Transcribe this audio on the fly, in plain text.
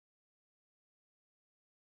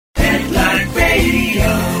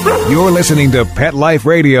You're listening to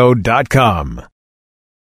PetLifeRadio.com.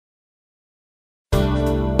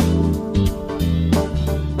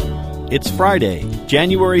 It's Friday,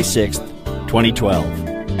 January 6th, 2012.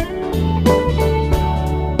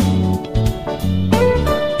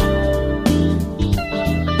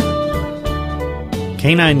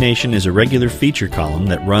 Canine Nation is a regular feature column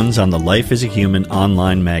that runs on the Life as a Human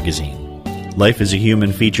online magazine. Life as a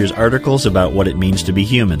Human features articles about what it means to be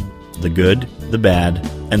human, the good, the bad,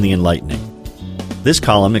 and the enlightening. This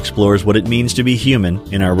column explores what it means to be human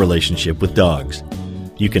in our relationship with dogs.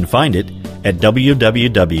 You can find it at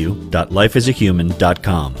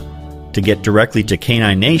www.lifeasahuman.com. To get directly to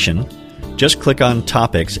Canine Nation, just click on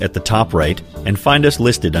Topics at the top right and find us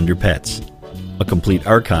listed under Pets. A complete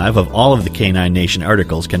archive of all of the Canine Nation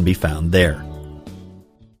articles can be found there.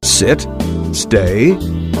 Sit. Stay.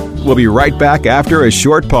 We'll be right back after a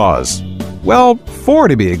short pause. Well, 4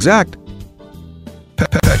 to be exact.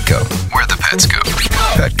 Petco, where the pets go.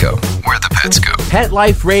 Petco, where the pets go. Pet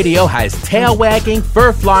Life Radio has tail-wagging,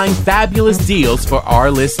 fur-flying, fabulous deals for our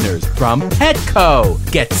listeners from Petco.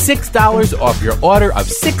 Get $6 off your order of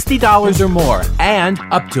 $60 or more and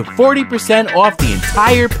up to 40% off the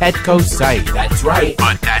entire Petco site. That's right.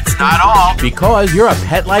 But that's not all. Because you're a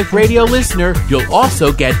Pet Life Radio listener, you'll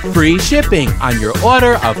also get free shipping on your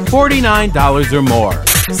order of $49 or more.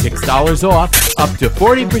 $6 off, up to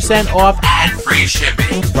 40% off, and free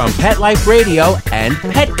shipping from Pet Life Radio and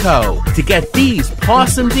Petco. To get these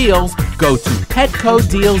awesome deals, go to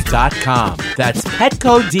PetcoDeals.com. That's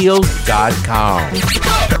PetcoDeals.com.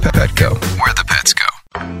 Petco, where the pets go.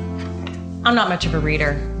 I'm not much of a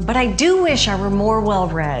reader, but I do wish I were more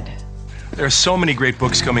well-read. There are so many great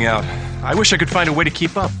books coming out. I wish I could find a way to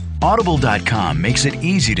keep up. Audible.com makes it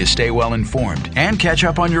easy to stay well informed and catch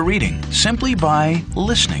up on your reading simply by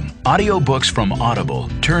listening. Audiobooks from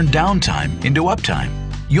Audible turn downtime into uptime.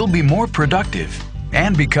 You'll be more productive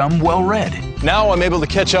and become well read. Now I'm able to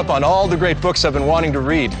catch up on all the great books I've been wanting to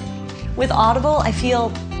read. With Audible, I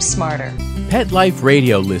feel smarter. Pet Life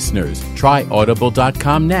Radio listeners, try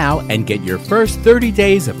Audible.com now and get your first 30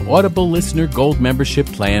 days of Audible Listener Gold membership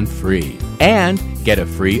plan free. And get a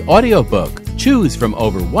free audiobook. Choose from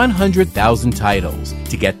over 100,000 titles.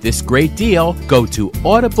 To get this great deal, go to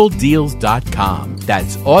audibledeals.com.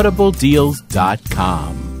 That's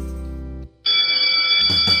audibledeals.com.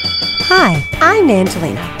 Hi, I'm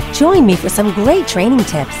Angelina. Join me for some great training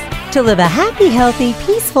tips to live a happy, healthy,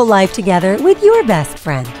 peaceful life together with your best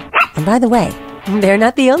friend. And by the way, they're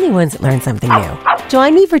not the only ones that learn something new.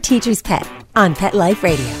 Join me for Teacher's Pet on Pet Life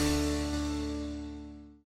Radio.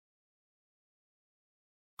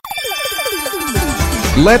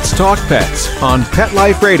 Let's Talk Pets on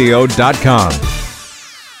PetLifeRadio.com.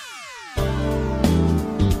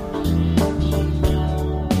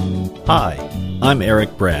 Hi, I'm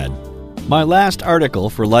Eric Brad. My last article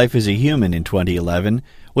for Life as a Human in 2011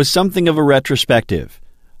 was something of a retrospective.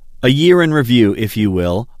 A year in review, if you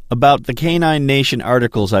will, about the Canine Nation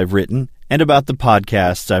articles I've written and about the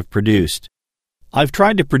podcasts I've produced. I've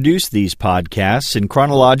tried to produce these podcasts in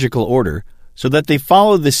chronological order so that they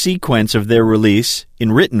follow the sequence of their release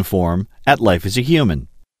in written form at Life as a Human.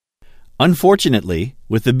 Unfortunately,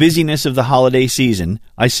 with the busyness of the holiday season,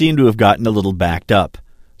 I seem to have gotten a little backed up,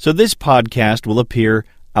 so this podcast will appear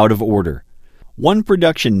out of order. One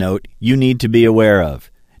production note you need to be aware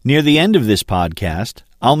of. Near the end of this podcast,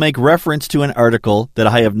 I'll make reference to an article that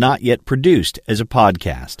I have not yet produced as a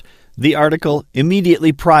podcast, the article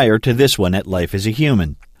immediately prior to this one at Life as a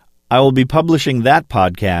Human. I will be publishing that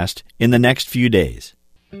podcast in the next few days.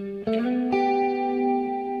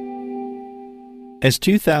 As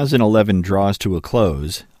 2011 draws to a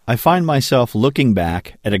close, I find myself looking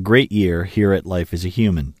back at a great year here at Life as a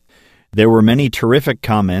Human. There were many terrific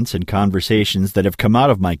comments and conversations that have come out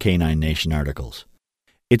of my Canine Nation articles.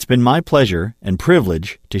 It's been my pleasure and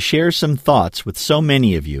privilege to share some thoughts with so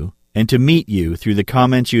many of you and to meet you through the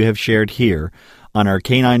comments you have shared here on our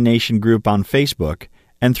Canine Nation group on Facebook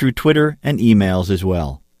and through Twitter and emails as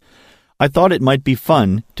well. I thought it might be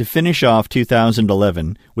fun to finish off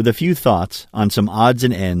 2011 with a few thoughts on some odds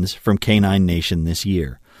and ends from Canine Nation this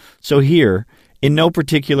year. So here, in no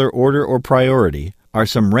particular order or priority, are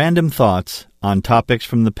some random thoughts on topics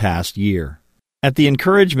from the past year. At the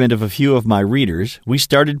encouragement of a few of my readers, we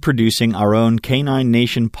started producing our own Canine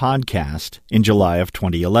Nation podcast in July of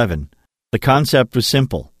 2011. The concept was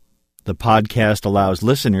simple. The podcast allows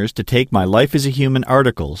listeners to take my Life as a Human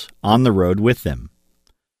articles on the road with them.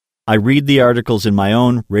 I read the articles in my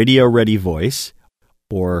own radio-ready voice,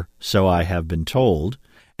 or so I have been told,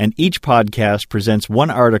 and each podcast presents one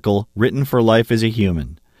article written for Life as a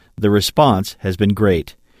Human. The response has been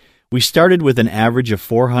great. We started with an average of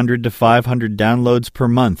 400 to 500 downloads per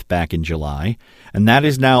month back in July, and that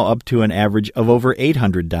is now up to an average of over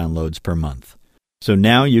 800 downloads per month. So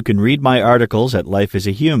now you can read my articles at Life as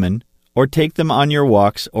a Human, or take them on your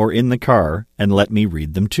walks or in the car and let me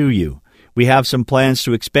read them to you. We have some plans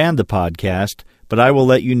to expand the podcast, but I will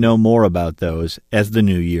let you know more about those as the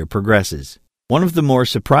new year progresses. One of the more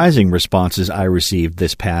surprising responses I received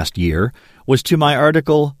this past year was to my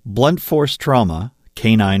article, Blunt Force Trauma,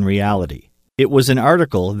 Canine Reality. It was an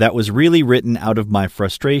article that was really written out of my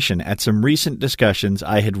frustration at some recent discussions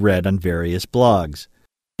I had read on various blogs.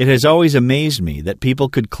 It has always amazed me that people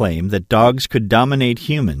could claim that dogs could dominate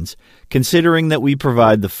humans, considering that we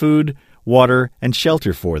provide the food, water, and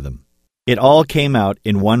shelter for them. It all came out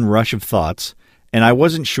in one rush of thoughts, and I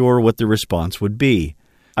wasn't sure what the response would be.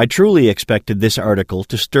 I truly expected this article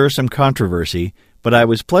to stir some controversy, but I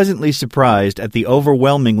was pleasantly surprised at the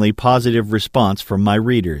overwhelmingly positive response from my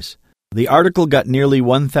readers. The article got nearly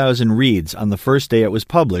 1,000 reads on the first day it was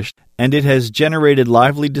published, and it has generated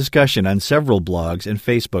lively discussion on several blogs and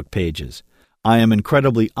Facebook pages. I am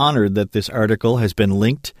incredibly honored that this article has been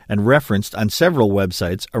linked and referenced on several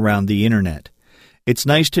websites around the Internet. It's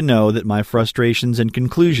nice to know that my frustrations and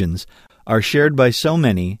conclusions are shared by so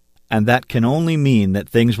many, and that can only mean that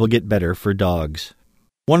things will get better for dogs.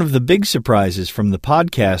 One of the big surprises from the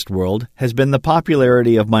podcast world has been the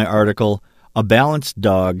popularity of my article, A Balanced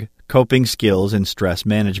Dog, Coping Skills and Stress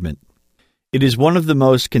Management. It is one of the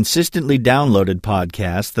most consistently downloaded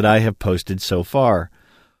podcasts that I have posted so far.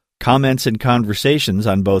 Comments and conversations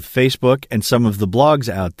on both Facebook and some of the blogs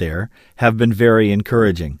out there have been very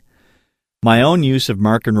encouraging. My own use of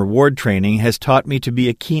mark and reward training has taught me to be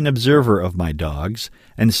a keen observer of my dogs,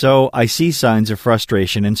 and so I see signs of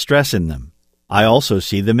frustration and stress in them. I also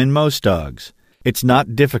see them in most dogs. It's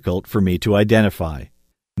not difficult for me to identify.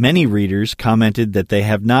 Many readers commented that they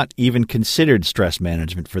have not even considered stress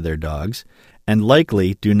management for their dogs, and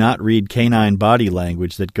likely do not read canine body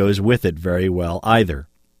language that goes with it very well either.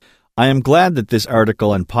 I am glad that this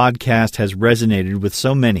article and podcast has resonated with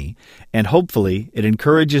so many, and hopefully it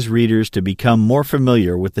encourages readers to become more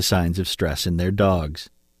familiar with the signs of stress in their dogs.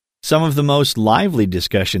 Some of the most lively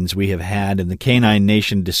discussions we have had in the Canine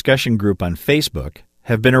Nation discussion group on Facebook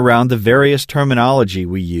have been around the various terminology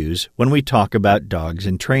we use when we talk about dogs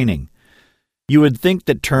in training. You would think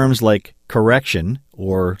that terms like correction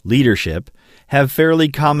or leadership have fairly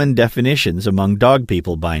common definitions among dog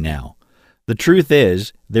people by now. The truth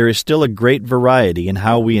is, there is still a great variety in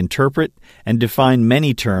how we interpret and define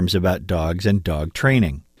many terms about dogs and dog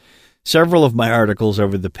training. Several of my articles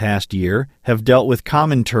over the past year have dealt with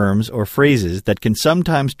common terms or phrases that can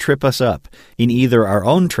sometimes trip us up in either our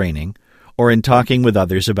own training or in talking with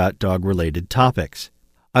others about dog-related topics.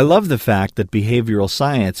 I love the fact that behavioral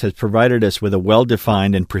science has provided us with a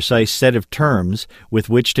well-defined and precise set of terms with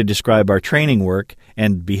which to describe our training work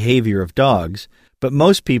and behavior of dogs, but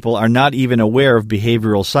most people are not even aware of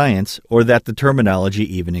behavioral science or that the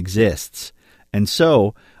terminology even exists. And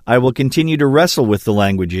so, I will continue to wrestle with the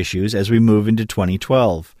language issues as we move into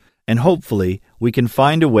 2012, and hopefully we can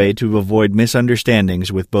find a way to avoid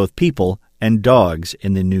misunderstandings with both people and dogs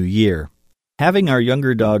in the new year. Having our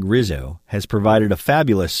younger dog Rizzo has provided a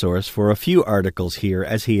fabulous source for a few articles here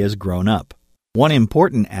as he has grown up. One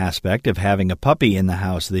important aspect of having a puppy in the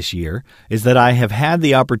house this year is that I have had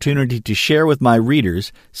the opportunity to share with my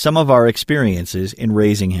readers some of our experiences in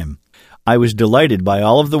raising him. I was delighted by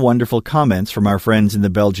all of the wonderful comments from our friends in the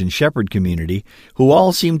Belgian Shepherd community, who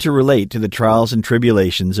all seem to relate to the trials and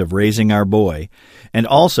tribulations of raising our boy, and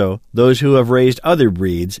also those who have raised other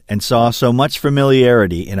breeds and saw so much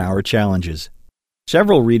familiarity in our challenges.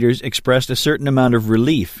 Several readers expressed a certain amount of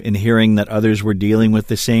relief in hearing that others were dealing with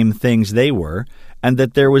the same things they were, and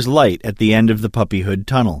that there was light at the end of the puppyhood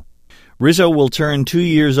tunnel. Rizzo will turn 2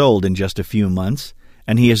 years old in just a few months,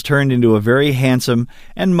 and he has turned into a very handsome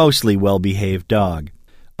and mostly well-behaved dog.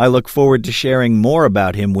 I look forward to sharing more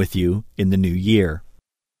about him with you in the new year.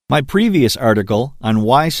 My previous article on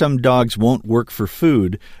why some dogs won't work for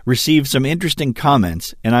food received some interesting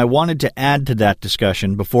comments, and I wanted to add to that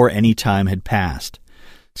discussion before any time had passed.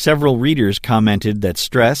 Several readers commented that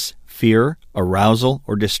stress, fear, arousal,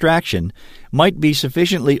 or distraction might be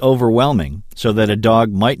sufficiently overwhelming so that a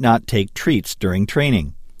dog might not take treats during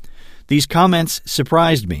training. These comments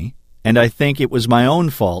surprised me, and I think it was my own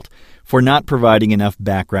fault for not providing enough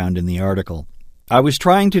background in the article. I was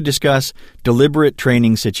trying to discuss deliberate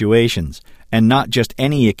training situations, and not just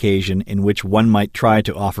any occasion in which one might try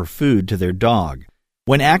to offer food to their dog.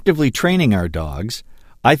 When actively training our dogs,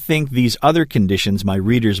 I think these other conditions my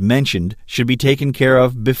readers mentioned should be taken care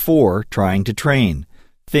of before trying to train.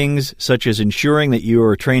 Things such as ensuring that you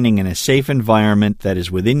are training in a safe environment that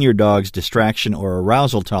is within your dog's distraction or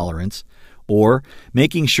arousal tolerance, or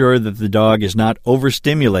making sure that the dog is not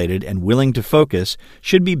overstimulated and willing to focus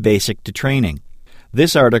should be basic to training.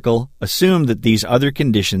 This article assumed that these other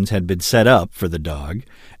conditions had been set up for the dog,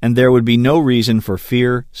 and there would be no reason for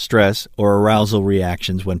fear, stress, or arousal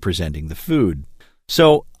reactions when presenting the food.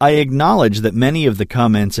 So, I acknowledge that many of the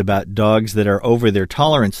comments about dogs that are over their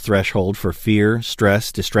tolerance threshold for fear,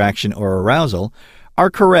 stress, distraction, or arousal are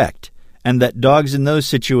correct, and that dogs in those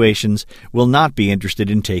situations will not be interested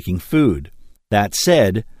in taking food. That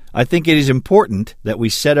said, I think it is important that we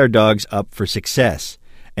set our dogs up for success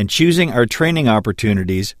and choosing our training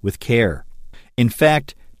opportunities with care. In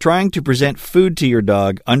fact, trying to present food to your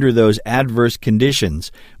dog under those adverse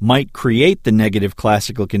conditions might create the negative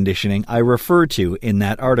classical conditioning I refer to in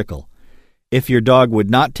that article. If your dog would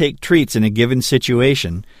not take treats in a given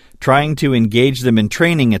situation, trying to engage them in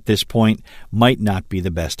training at this point might not be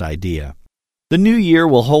the best idea. The new year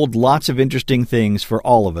will hold lots of interesting things for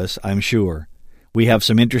all of us, I'm sure. We have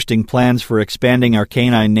some interesting plans for expanding our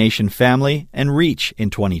Canine Nation family and reach in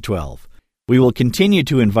 2012. We will continue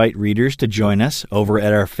to invite readers to join us over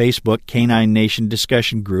at our Facebook Canine Nation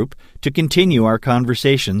discussion group to continue our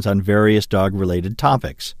conversations on various dog-related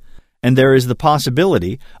topics. And there is the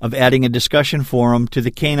possibility of adding a discussion forum to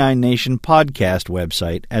the Canine Nation podcast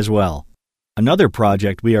website as well. Another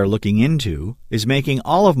project we are looking into is making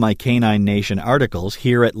all of my Canine Nation articles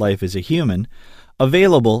here at Life as a Human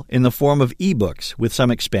available in the form of ebooks with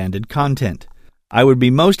some expanded content. I would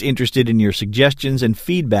be most interested in your suggestions and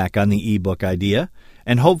feedback on the ebook idea,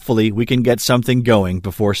 and hopefully we can get something going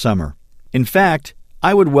before summer. In fact,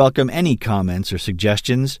 I would welcome any comments or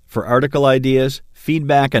suggestions for article ideas,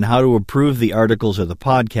 feedback on how to improve the articles or the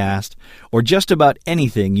podcast, or just about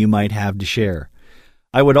anything you might have to share.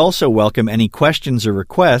 I would also welcome any questions or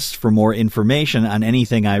requests for more information on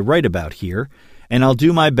anything I write about here, and I'll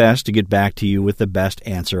do my best to get back to you with the best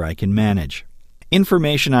answer I can manage.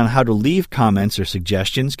 Information on how to leave comments or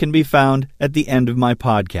suggestions can be found at the end of my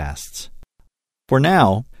podcasts. For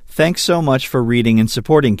now, thanks so much for reading and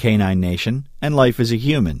supporting Canine Nation and Life as a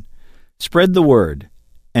Human. Spread the word,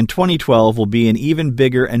 and 2012 will be an even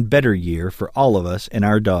bigger and better year for all of us and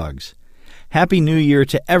our dogs. Happy New Year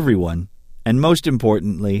to everyone, and most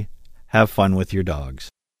importantly, have fun with your dogs.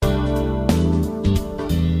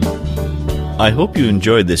 I hope you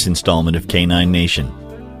enjoyed this installment of Canine Nation.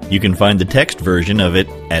 You can find the text version of it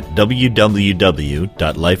at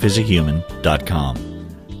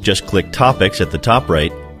www.lifeasahuman.com. Just click Topics at the top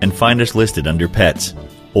right and find us listed under Pets.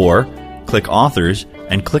 Or click Authors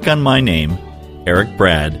and click on my name, Eric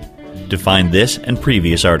Brad, to find this and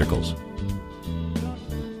previous articles.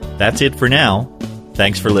 That's it for now.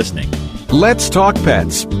 Thanks for listening. Let's Talk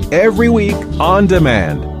Pets, every week on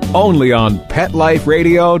demand, only on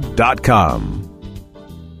PetLifeRadio.com.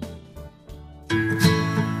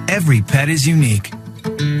 Every pet is unique.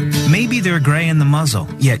 Maybe they're gray in the muzzle,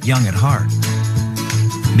 yet young at heart.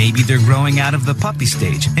 Maybe they're growing out of the puppy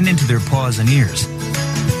stage and into their paws and ears.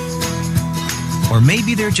 Or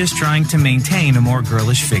maybe they're just trying to maintain a more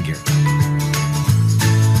girlish figure.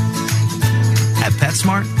 At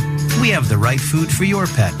PetSmart, we have the right food for your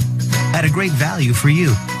pet at a great value for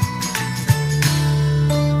you.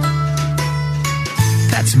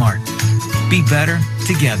 PetSmart. Be better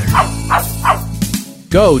together.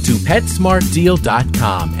 Go to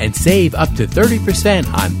PetSmartDeal.com and save up to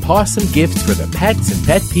 30% on Pawsome gifts for the pets and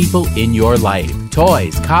pet people in your life.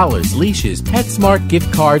 Toys, collars, leashes, PetSmart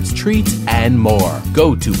gift cards, treats, and more.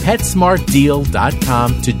 Go to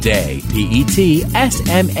PetSmartDeal.com today.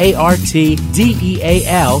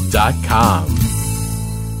 PetSmartDeal.com.